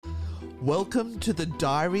Welcome to the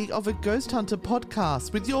Diary of a Ghost Hunter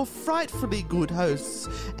podcast with your frightfully good hosts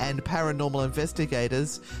and paranormal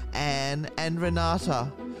investigators, Anne and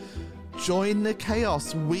Renata. Join the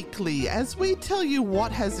chaos weekly as we tell you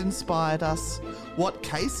what has inspired us, what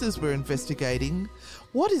cases we're investigating,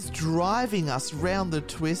 what is driving us round the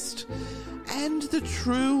twist, and the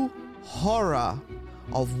true horror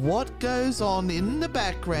of what goes on in the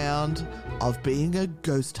background of being a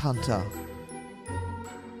ghost hunter.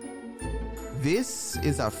 This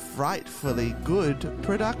is a frightfully good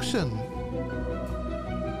production.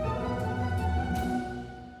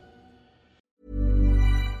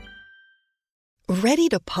 Ready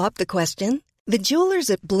to pop the question? The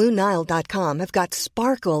jewelers at BlueNile.com have got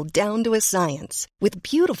sparkle down to a science with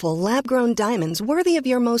beautiful lab-grown diamonds worthy of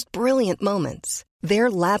your most brilliant moments.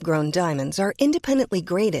 Their lab-grown diamonds are independently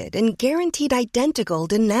graded and guaranteed identical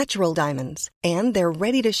to natural diamonds, and they're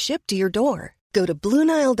ready to ship to your door. Go to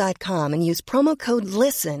BlueNile.com and use promo code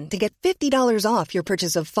LISTEN to get $50 off your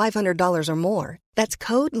purchase of $500 or more. That's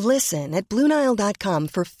code LISTEN at BlueNile.com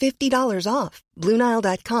for $50 off.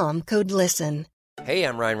 BlueNile.com, code LISTEN. Hey,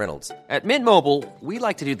 I'm Ryan Reynolds. At Mint Mobile, we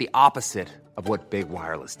like to do the opposite of what Big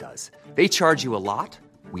Wireless does. They charge you a lot,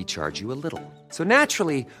 we charge you a little. So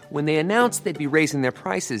naturally, when they announced they'd be raising their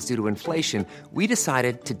prices due to inflation, we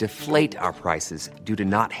decided to deflate our prices due to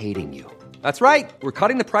not hating you. That's right. We're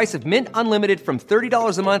cutting the price of Mint Unlimited from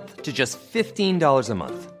 $30 a month to just $15 a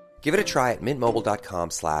month. Give it a try at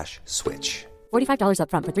mintmobile.com/switch. $45 up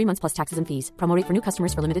front for 3 months plus taxes and fees. Promo rate for new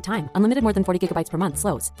customers for limited time. Unlimited more than 40 gigabytes per month.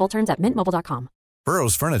 Slows full terms at mintmobile.com.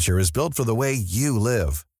 Burrow's furniture is built for the way you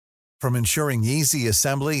live. From ensuring easy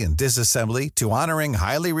assembly and disassembly to honoring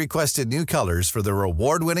highly requested new colors for their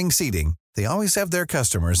award-winning seating, they always have their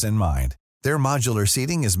customers in mind. Their modular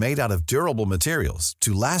seating is made out of durable materials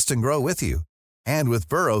to last and grow with you. And with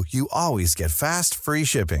Burrow, you always get fast, free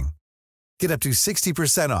shipping. Get up to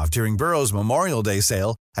 60% off during Burrow's Memorial Day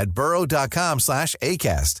sale at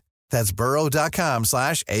burrow.com/ACAST. That's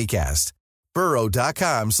burrow.com/ACAST.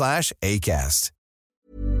 burrow.com/ACAST.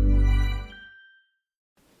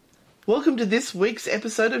 Welcome to this week's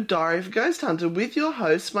episode of Diary of a Ghost Hunter with your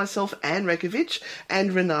hosts, myself, Anne Rekovich,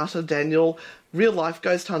 and Renata Daniel, real-life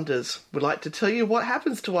ghost hunters. We'd like to tell you what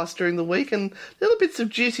happens to us during the week and little bits of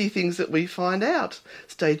juicy things that we find out.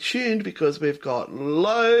 Stay tuned because we've got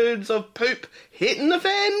loads of poop hitting the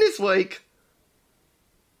fan this week.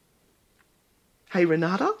 Hey,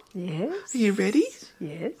 Renata? Yes. Are you ready?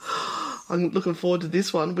 Yes. I'm looking forward to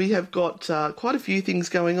this one. We have got quite a few things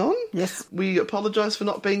going on. Yes. We apologise for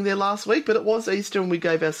not being there last week, but it was Easter and we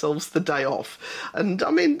gave ourselves the day off. And,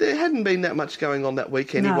 I mean, there hadn't been that much going on that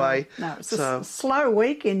week anyway. No, it's a slow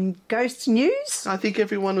week in ghost news. I think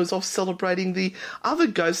everyone was off celebrating the other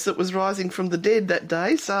ghost that was rising from the dead that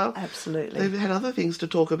day, so absolutely, they've had other things to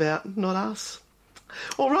talk about, not us.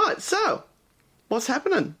 All right, so what's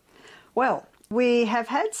happening? Well, we have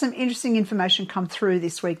had some interesting information come through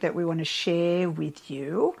this week that we want to share with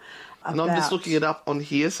you. And I'm just looking it up on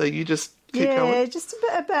here, so you just keep going. Yeah, just a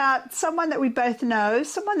bit about someone that we both know,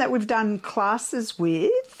 someone that we've done classes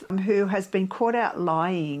with, who has been caught out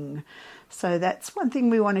lying. So that's one thing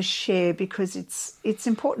we want to share because it's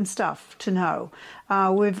important stuff to know.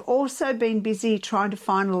 We've also been busy trying to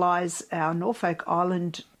finalise our Norfolk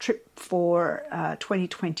Island trip for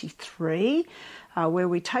 2023, where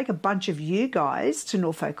we take a bunch of you guys to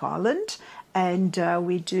Norfolk Island and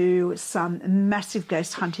we do some massive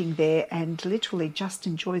ghost hunting there and literally just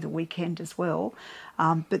enjoy the weekend as well.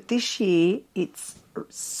 But this year it's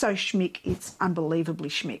so schmick, it's unbelievably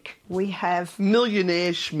schmick. We have...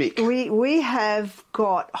 millionaire schmick. We have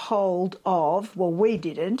got hold of, well, we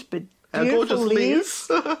didn't, but our beautiful Liz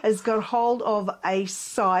has got hold of a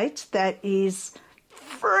site that is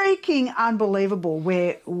freaking unbelievable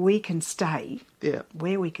where we can stay. Yeah.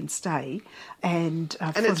 Where we can stay. And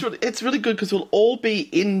it's really good because we'll all be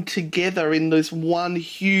in together in this one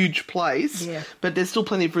huge place, yeah. But there's still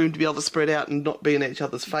plenty of room to be able to spread out and not be in each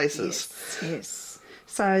other's faces. Yes.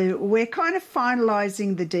 So we're kind of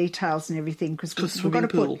finalising the details and everything because we've got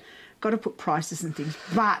to put prices and things.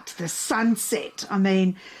 But the sunset, I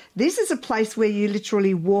mean, this is a place where you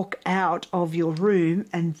literally walk out of your room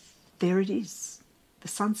and there it is. The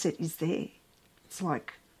sunset is there. It's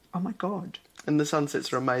like, oh my God. And the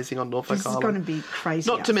sunsets are amazing on Norfolk Island. This is going to be crazy.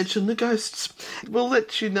 Not to mention the ghosts. We'll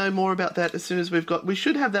let you know more about that as soon as we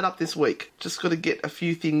should have that up this week. Just got to get a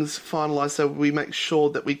few things finalised so we make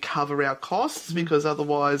sure that we cover our costs because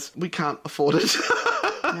otherwise we can't afford it.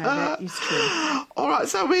 No, that is true. All right,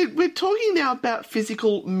 so we're talking now about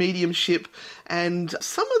physical mediumship and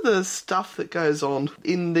some of the stuff that goes on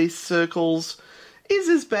in these circles is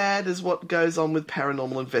as bad as what goes on with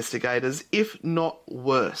paranormal investigators, if not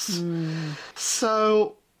worse.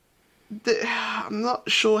 So I'm not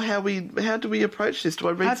sure how do we approach this? Do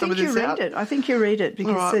I read some of this out? I think you read it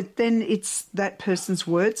because Right. then it's that person's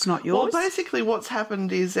words, not yours. Well, basically what's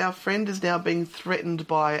happened is our friend is now being threatened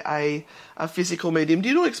by a physical medium. Do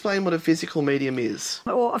you know explain what a physical medium is?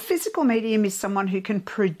 Well, a physical medium is someone who can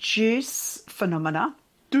produce phenomena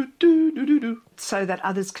Do, do, do, do, do. so that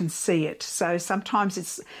others can see it. So sometimes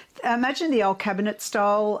it's, imagine the old cabinet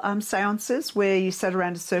style seances where you sat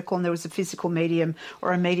around a circle and there was a physical medium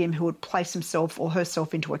or a medium who would place himself or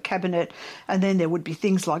herself into a cabinet, and then there would be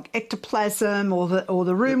things like ectoplasm, or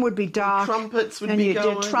the room would be dark. Trumpets would and be your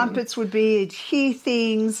going. trumpets would be, you'd hear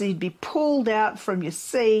things, you'd be pulled out from your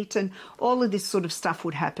seat, and all of this sort of stuff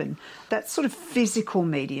would happen. That's sort of physical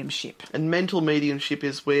mediumship. And mental mediumship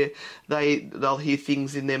is where they'll hear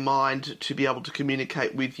things in their mind to be able to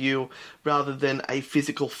communicate with you rather than a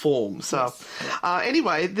physical form. So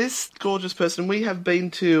anyway, this gorgeous person, I've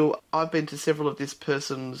been to several of this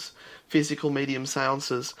person's physical medium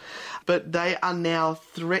seances, but they are now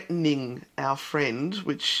threatening our friend,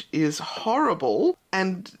 which is horrible.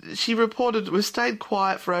 And she reported we stayed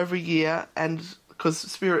quiet for over a year, and because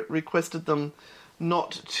Spirit requested them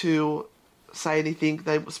not to say anything.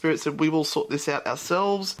 Spirit said, we will sort this out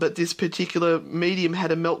ourselves. But this particular medium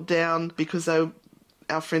had a meltdown because our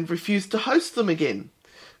friend refused to host them again,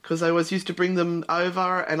 because they always used to bring them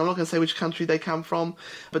over, and I'm not going to say which country they come from,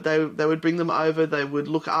 but they would bring them over, they would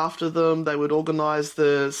look after them, they would organise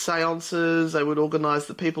the seances, they would organise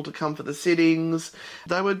the people to come for the sittings.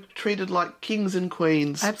 They were treated like kings and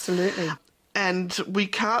queens. Absolutely. And we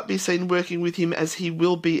can't be seen working with him as he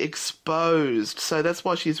will be exposed. So that's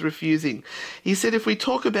why she's refusing. He said if we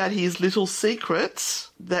talk about his little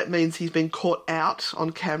secrets, that means he's been caught out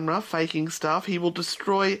on camera faking stuff. He will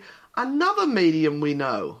destroy another medium we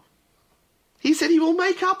know. He said he will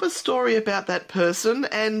make up a story about that person,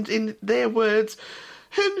 and in their words,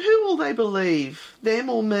 who will they believe, them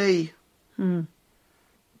or me?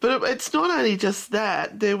 But it's not only just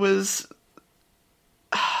that.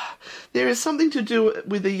 There is something to do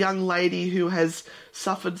with a young lady who has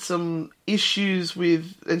suffered some issues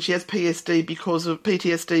and she has PTSD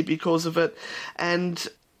because of it, and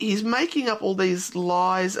he's making up all these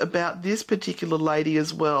lies about this particular lady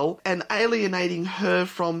as well, and alienating her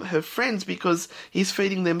from her friends because he's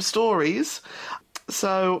feeding them stories.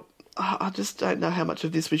 So I just don't know how much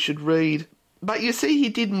of this we should read. But you see, he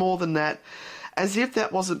did more than that. As if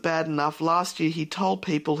that wasn't bad enough, last year he told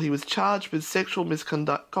people he was charged with sexual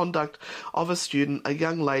misconduct of a student, a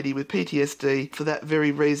young lady with PTSD. For that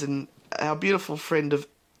very reason, our beautiful friend of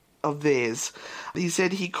theirs. He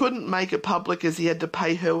said he couldn't make it public as he had to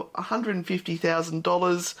pay her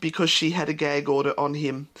 $150,000 because she had a gag order on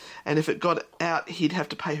him. And if it got out, he'd have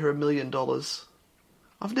to pay her $1 million.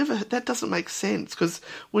 That doesn't make sense, because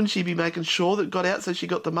wouldn't she be making sure that it got out so she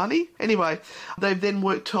got the money? Anyway, they've then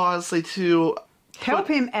worked tirelessly to help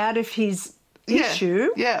him out of his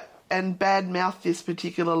issue. Yeah, and badmouth this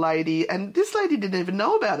particular lady. And this lady didn't even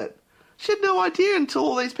know about it. She had no idea until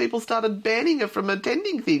all these people started banning her from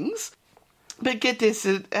attending things. But get this,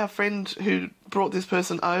 our friend who brought this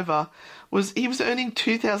person over, was earning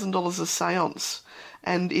 $2,000 a seance,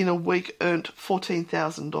 and in a week earned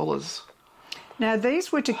 $14,000. Now,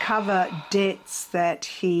 these were to cover debts that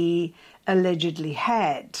he allegedly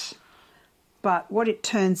had. But what it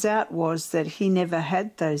turns out was that he never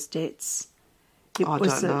had those debts. It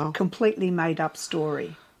was a completely made-up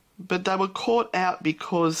story. But they were caught out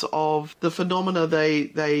because of the phenomena.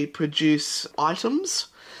 They produce items,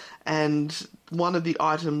 and one of the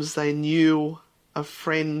items they knew a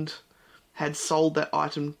friend had sold that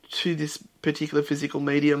item to this particular physical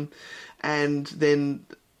medium, and then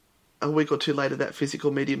a week or two later that physical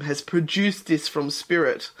medium has produced this from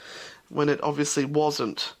spirit when it obviously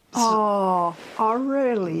wasn't. Oh,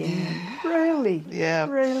 really? Yeah. Really? Yeah.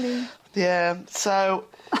 Really? Yeah. So,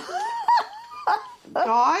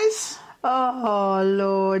 guys. Oh,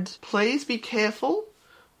 Lord. Please be careful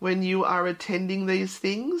when you are attending these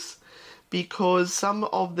things, because some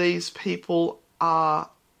of these people are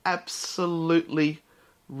absolutely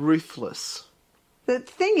ruthless. The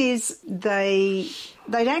thing is, they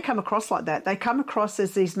don't come across like that. They come across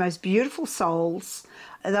as these most beautiful souls.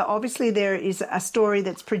 Obviously, there is a story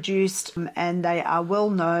that's produced, and they are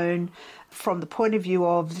well known from the point of view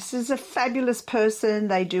of, this is a fabulous person,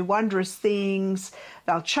 they do wondrous things,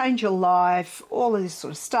 they'll change your life, all of this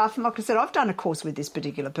sort of stuff. And like I said, I've done a course with this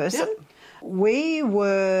particular person. Yep. We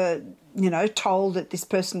were, told that this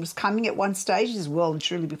person was coming at one stage, as well and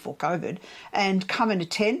truly before COVID, and come and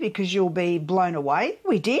attend because you'll be blown away.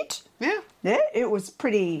 We did. Yeah. Yeah, it was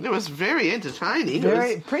pretty... It was very entertaining.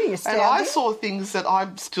 Pretty astounding. And I saw things that I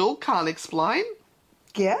still can't explain.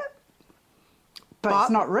 Yeah. But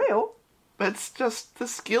it's not real. It's just the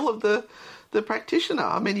skill of the practitioner.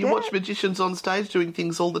 I mean, you watch magicians on stage doing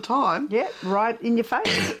things all the time. Yeah, right in your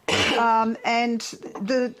face. And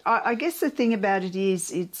I guess the thing about it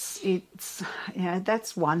is it's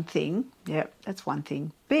that's one thing. Yeah, that's one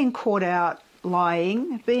thing. Being caught out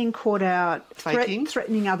lying, being caught out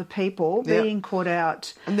threatening other people, being caught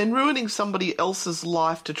out... And then ruining somebody else's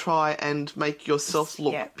life to try and make yourself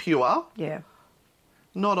look pure. Yeah.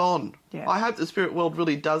 Not on. Yeah. I hope the spirit world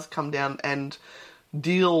really does come down and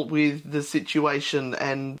deal with the situation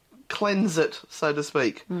and cleanse it, so to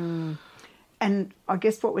speak. Mm. And I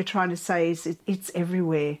guess what we're trying to say is it's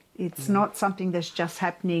everywhere. It's not something that's just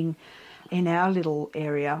happening in our little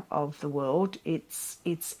area of the world. It's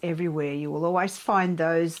everywhere. You will always find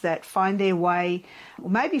those that find their way, or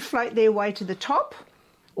maybe float their way to the top,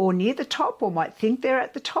 or near the top, or might think they're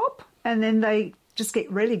at the top, and then they just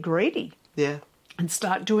get really greedy. Yeah. And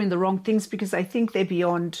start doing the wrong things because they think they're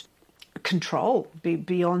beyond control,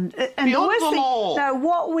 beyond... And beyond the law. No,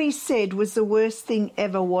 what we said was the worst thing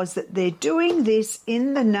ever was that they're doing this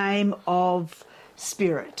in the name of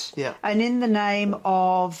spirit. Yeah. And in the name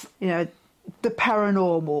of, the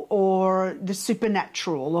paranormal or the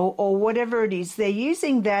supernatural or whatever it is. They're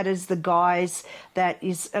using that as the guise that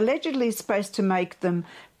is allegedly supposed to make them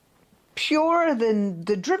purer than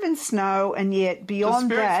the driven snow, and yet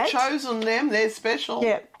beyond the Spirit's chosen them, they're special.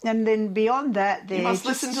 Yeah, and then beyond that, you must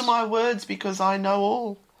listen to my words because I know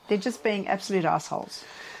all. They're just being absolute assholes.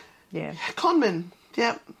 Yeah. Conmen,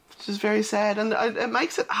 yeah, which is very sad. And it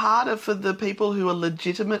makes it harder for the people who are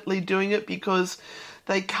legitimately doing it because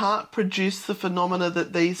they can't produce the phenomena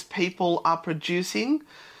that these people are producing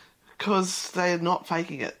because they're not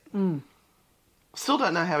faking it. Mm. Still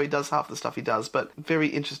don't know how he does half the stuff he does, but very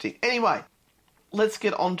interesting. Anyway, let's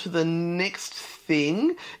get on to the next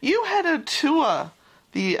thing. You had a tour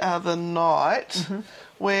the other night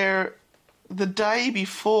where the day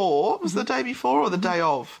before, was the day before or the day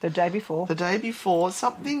of? The day before. The day before,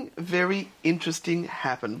 something very interesting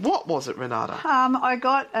happened. What was it, Renata? I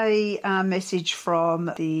got a message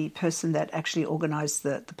from the person that actually organised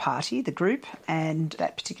the party, the group, and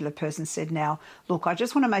that particular person said, now, look, I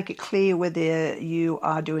just want to make it clear whether you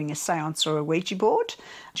are doing a séance or a Ouija board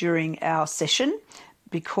during our session,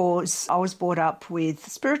 because I was brought up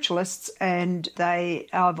with spiritualists and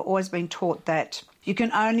I've always been taught that you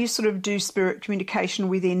can only sort of do spirit communication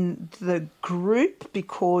within the group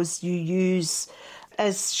because you use,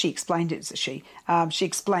 as she explained it, she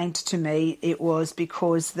explained to me it was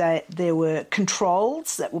because there were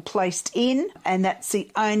controls that were placed in, and that's the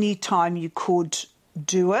only time you could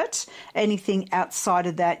do it. Anything outside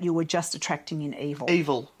of that, you were just attracting in evil.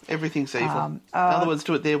 Evil. Everything's evil. In other words,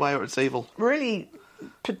 do it their way or it's evil. Really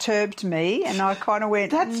perturbed me, and I kind of went...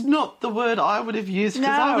 That's not the word I would have used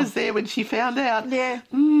because I was there when she found out. Yeah.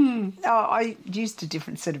 Oh, I used a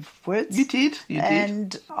different set of words. You did.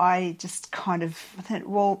 And I just kind of thought,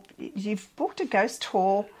 well, you've booked a ghost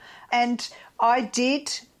tour, and I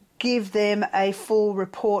did give them a full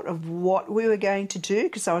report of what we were going to do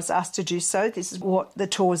because I was asked to do so. This is what the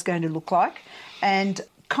tour was going to look like. And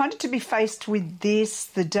kind of to be faced with this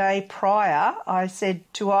the day prior, I said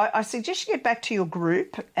I suggest you get back to your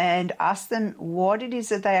group and ask them what it is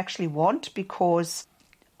that they actually want, because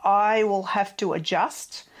I will have to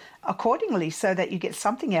adjust accordingly so that you get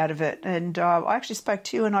something out of it. And I actually spoke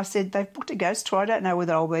to you and I said, they've booked a ghost tour. I don't know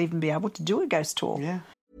whether I'll even be able to do a ghost tour. Yeah.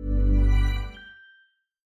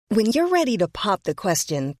 When you're ready to pop the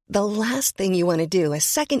question, the last thing you want to do is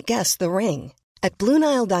second-guess the ring. At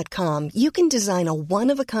BlueNile.com, you can design a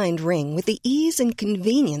one-of-a-kind ring with the ease and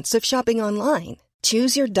convenience of shopping online.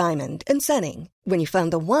 Choose your diamond and setting. When you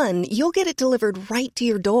find the one, you'll get it delivered right to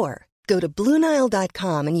your door. Go to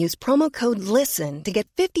BlueNile.com and use promo code LISTEN to get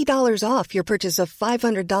 $50 off your purchase of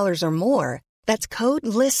 $500 or more. That's code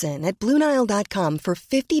LISTEN at BlueNile.com for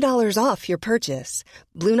 $50 off your purchase.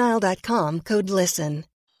 BlueNile.com, code LISTEN.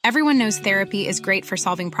 Everyone knows therapy is great for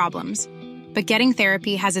solving problems. But getting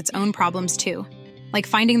therapy has its own problems too, like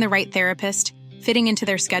finding the right therapist, fitting into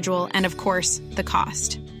their schedule, and of course, the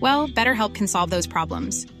cost. Well, BetterHelp can solve those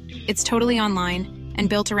problems. It's totally online and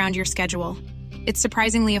built around your schedule. It's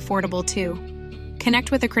surprisingly affordable too.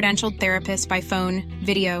 Connect with a credentialed therapist by phone,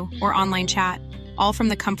 video, or online chat, all from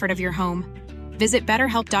the comfort of your home. Visit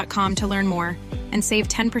BetterHelp.com to learn more and save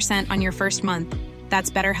 10% on your first month.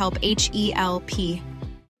 That's BetterHelp, H-E-L-P.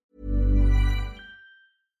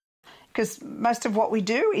 Because most of what we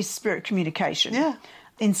do is spirit communication. Yeah.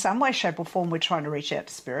 In some way, shape or form, we're trying to reach out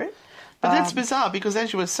to spirit. But that's bizarre because,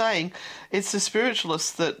 as you were saying, it's the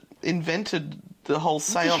spiritualists that invented the whole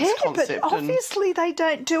seance concept. But obviously they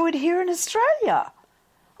don't do it here in Australia.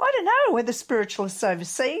 I don't know whether spiritualists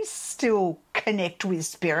overseas still connect with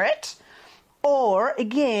spirit, or,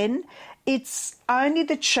 again, it's only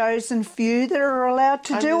the chosen few that are allowed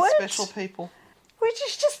to do it. Special people. Which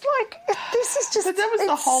is just like, this is just... But that was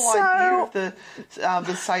the whole idea of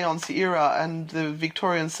the seance era and the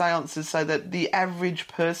Victorian seances, so that the average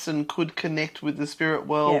person could connect with the spirit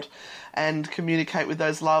world and communicate with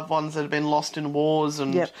those loved ones that have been lost in wars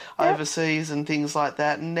and overseas and things like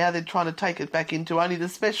that. And now they're trying to take it back into only the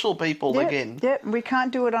special people again. Yep, we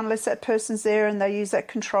can't do it unless that person's there and they use that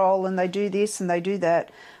control and they do this and they do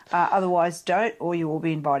that. Otherwise, don't, or you will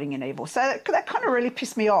be inviting in evil. So that kind of really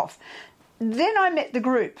pissed me off. Then I met the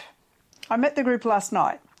group. I met the group last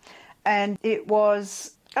night, and it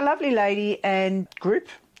was a lovely lady and group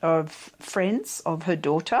of friends of her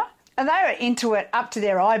daughter, and they were into it up to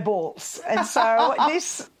their eyeballs. And so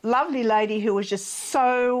this lovely lady who was just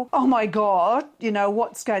so, oh my God,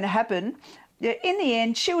 what's going to happen? In the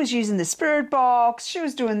end, she was using the spirit box, she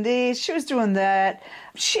was doing this, she was doing that.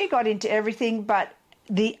 She got into everything, but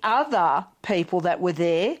the other people that were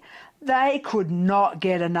there, they could not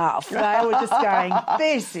get enough. They were just going,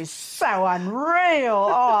 this is so unreal.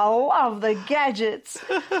 Oh, I love the gadgets.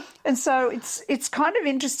 And so it's kind of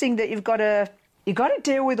interesting that you've got to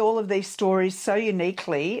deal with all of these stories so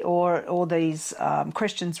uniquely, or these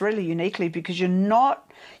questions really uniquely, because you're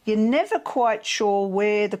never quite sure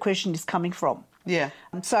where the question is coming from. Yeah.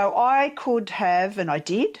 So I could have, and I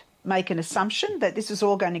did, make an assumption that this was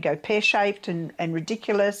all going to go pear-shaped and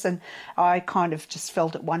ridiculous, and I kind of just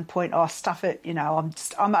felt at one point, oh, stuff it,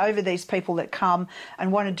 I'm over these people that come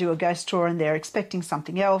and want to do a ghost tour and they're expecting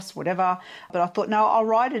something else, whatever. But I thought, no, I'll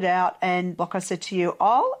write it out, and like I said to you,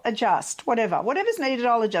 I'll adjust, whatever's needed,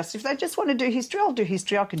 I'll adjust. If they just want to do history, I'll do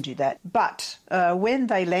history, I can do that. But when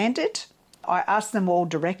they landed, I asked them all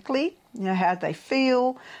directly, how they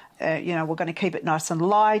feel. We're going to keep it nice and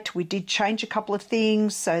light. We did change a couple of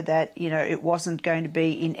things so that, it wasn't going to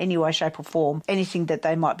be in any way, shape or form anything that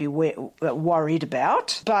they might be worried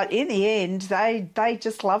about. But in the end, they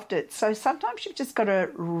just loved it. So sometimes you've just got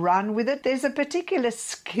to run with it. There's a particular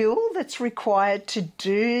skill that's required to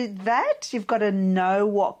do that. You've got to know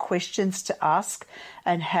what questions to ask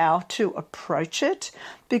and how to approach it,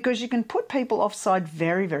 because you can put people offside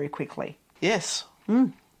very, very quickly. Yes.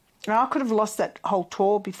 I could have lost that whole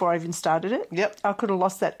tour before I even started it. Yep. I could have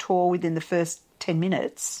lost that tour within the first 10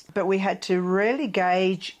 minutes. But we had to really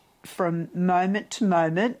gauge from moment to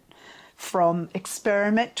moment, from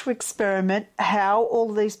experiment to experiment, how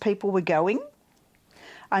all these people were going,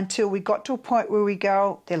 until we got to a point where we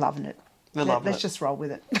go, they're loving it. Let's just roll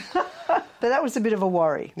with it. But that was a bit of a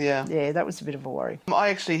worry. Yeah. Yeah, that was a bit of a worry. I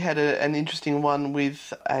actually had an interesting one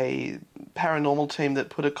with a paranormal team that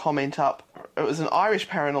put a comment up. It was an Irish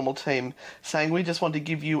paranormal team saying, we just want to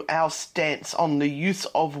give you our stance on the use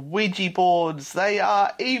of Ouija boards. They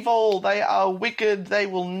are evil. They are wicked. They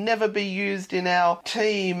will never be used in our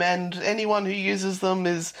team. And anyone who uses them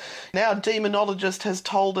is now demonologist has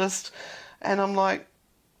told us. And I'm like,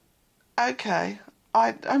 okay.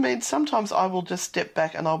 I mean, sometimes I will just step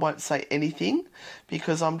back and I won't say anything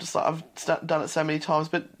because I'm just like, I've done it so many times.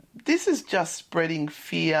 But this is just spreading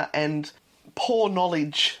fear and poor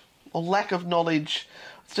knowledge or lack of knowledge.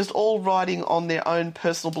 It's just all riding on their own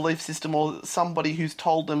personal belief system or somebody who's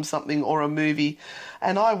told them something or a movie.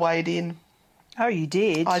 And I weighed in. Oh, you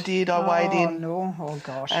did? I did. I weighed in. Oh, no. Oh,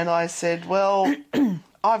 gosh. And I said, well,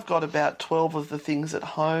 I've got about 12 of the things at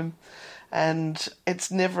home. And it's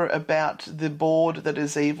never about the board that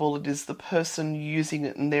is evil. It is the person using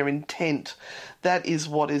it and their intent. That is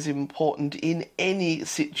what is important in any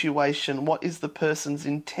situation. What is the person's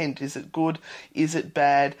intent? Is it good? Is it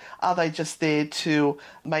bad? Are they just there to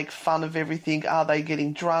make fun of everything? Are they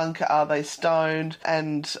getting drunk? Are they stoned?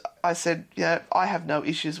 And I said, I have no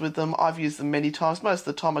issues with them. I've used them many times. Most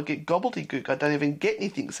of the time I get gobbledygook. I don't even get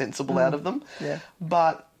anything sensible out of them. Yeah.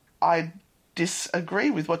 But I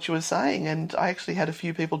disagree with what you were saying, and I actually had a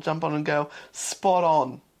few people jump on and go, spot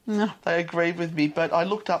on. No. They agreed with me, but I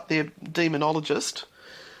looked up their demonologist,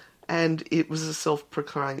 and it was a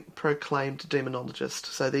self-proclaimed demonologist,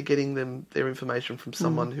 so they're getting their information from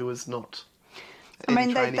someone who is not. I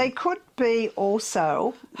mean, they could be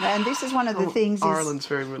also, and this is one of the things. Ireland's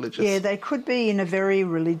very religious. Yeah, they could be in a very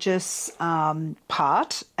religious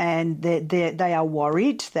part, and they are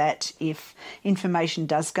worried that if information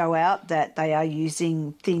does go out, that they are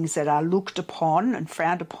using things that are looked upon and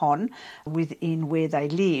frowned upon within where they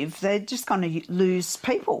live. They're just going to lose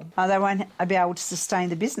people. They won't be able to sustain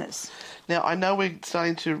the business. Now, I know we're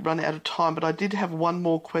starting to run out of time, but I did have one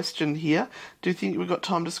more question here. Do you think we've got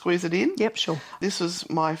time to squeeze it in? Yep, sure. This was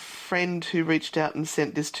my friend who reached out and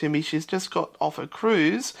sent this to me. She's just got off a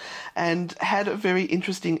cruise and had a very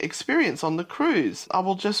interesting experience on the cruise. I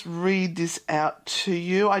will just read this out to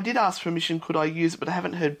you. I did ask permission, could I use it, but I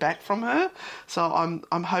haven't heard back from her. So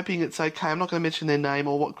I'm hoping it's okay. I'm not going to mention their name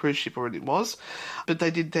or what cruise ship or it was, but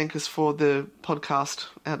they did thank us for the podcast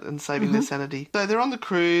and saving their sanity. So they're on the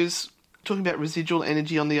cruise, talking about residual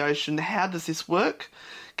energy on the ocean. How does this work?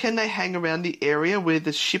 Can they hang around the area where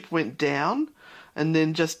the ship went down and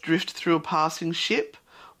then just drift through a passing ship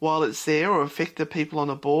while it's there or affect the people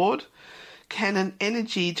on board? Can an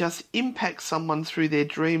energy just impact someone through their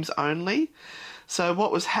dreams only? So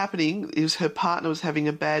what was happening is her partner was having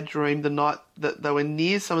a bad dream the night that they were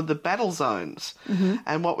near some of the battle zones.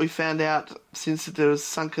 And what we found out, since there was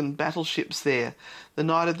sunken battleships there, the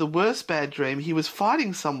night of the worst bad dream, he was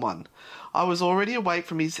fighting someone. I was already awake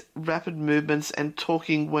from his rapid movements and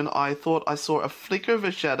talking when I thought I saw a flicker of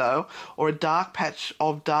a shadow or a dark patch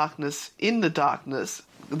of darkness in the darkness.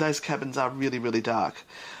 Those cabins are really, really dark.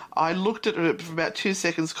 I looked at it for about 2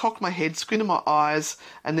 seconds, cocked my head, squinted my eyes,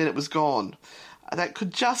 and then it was gone. That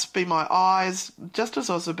could just be my eyes. Just as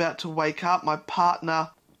I was about to wake up, my partner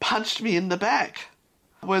punched me in the back.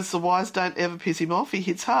 Words the wise, don't ever piss him off, he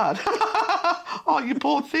hits hard. Oh, you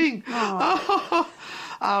poor thing. I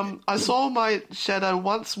saw my shadow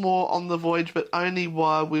once more on the voyage, but only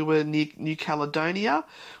while we were near New Caledonia,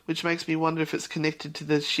 which makes me wonder if it's connected to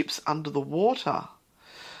the ships under the water.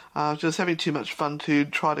 Just having too much fun to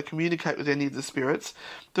try to communicate with any of the spirits.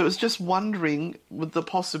 But I was just wondering with the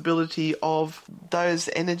possibility of those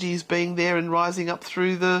energies being there and rising up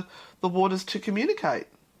through the waters to communicate.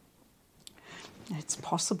 It's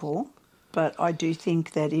possible, but I do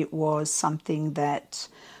think that it was something that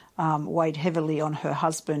weighed heavily on her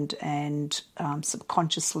husband, and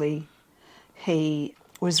subconsciously he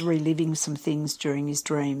was reliving some things during his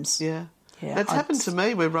dreams. Yeah. That's happened to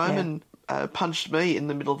me where Roman... Yeah. Punched me in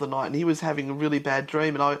the middle of the night, and he was having a really bad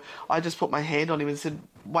dream, and I just put my hand on him and said,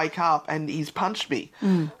 wake up, and he's punched me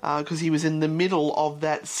because he was in the middle of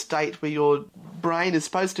that state where your brain is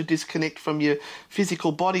supposed to disconnect from your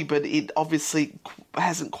physical body, but it obviously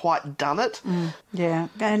hasn't quite done it. Yeah,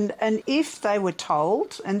 and if they were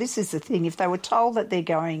told, and this is the thing, if they were told that they're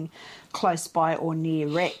going close by or near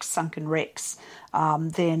wrecks, sunken wrecks,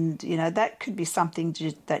 then, that could be something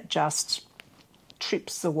that just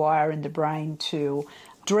trips the wire in the brain to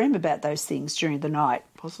dream about those things during the night.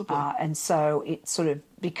 Possibly. And so it sort of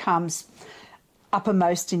becomes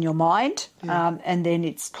uppermost in your mind, and then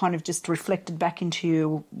it's kind of just reflected back into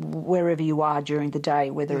you wherever you are during the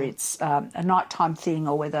day, whether it's a nighttime thing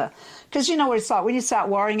or whether... Because you know what it's like, when you start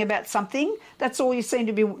worrying about something, that's all you seem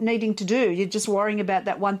to be needing to do. You're just worrying about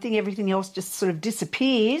that one thing, everything else just sort of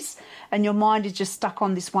disappears, and your mind is just stuck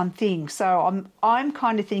on this one thing. So I'm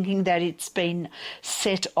kind of thinking that it's been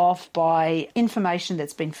set off by information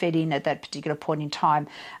that's been fed in at that particular point in time,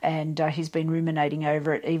 and he's been ruminating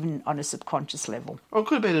over it, even on a subconscious level. Or it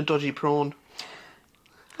could have been a dodgy prawn.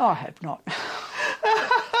 Oh, I hope not.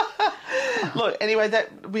 Look, anyway,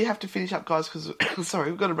 that we have to finish up, guys, because, sorry,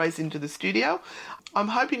 we've got to race into the studio. I'm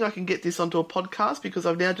hoping I can get this onto a podcast because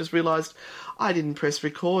I've now just realised I didn't press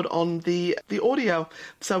record on the audio.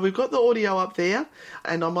 So we've got the audio up there,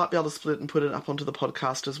 and I might be able to split it and put it up onto the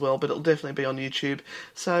podcast as well, but it'll definitely be on YouTube.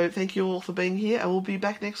 So thank you all for being here, and we'll be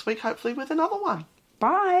back next week, hopefully, with another one.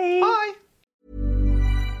 Bye. Bye.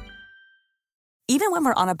 Even when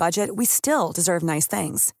we're on a budget, we still deserve nice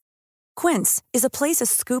things. Quince is a place to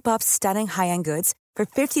scoop up stunning high-end goods for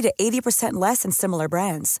 50 to 80% less than similar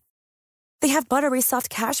brands. They have buttery soft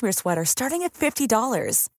cashmere sweaters starting at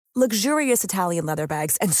 $50, luxurious Italian leather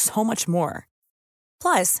bags, and so much more.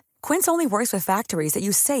 Plus, Quince only works with factories that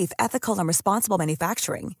use safe, ethical, and responsible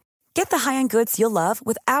manufacturing. Get the high-end goods you'll love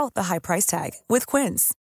without the high price tag with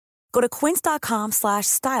Quince. Go to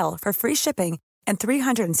quince.com/style for free shipping and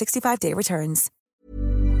 365-day returns.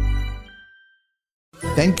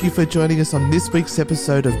 Thank you for joining us on this week's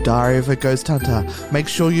episode of Diary of a Ghost Hunter. Make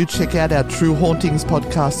sure you check out our True Hauntings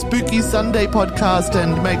podcast, Spooky Sunday podcast,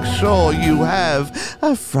 and make sure you have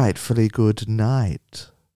a frightfully good night.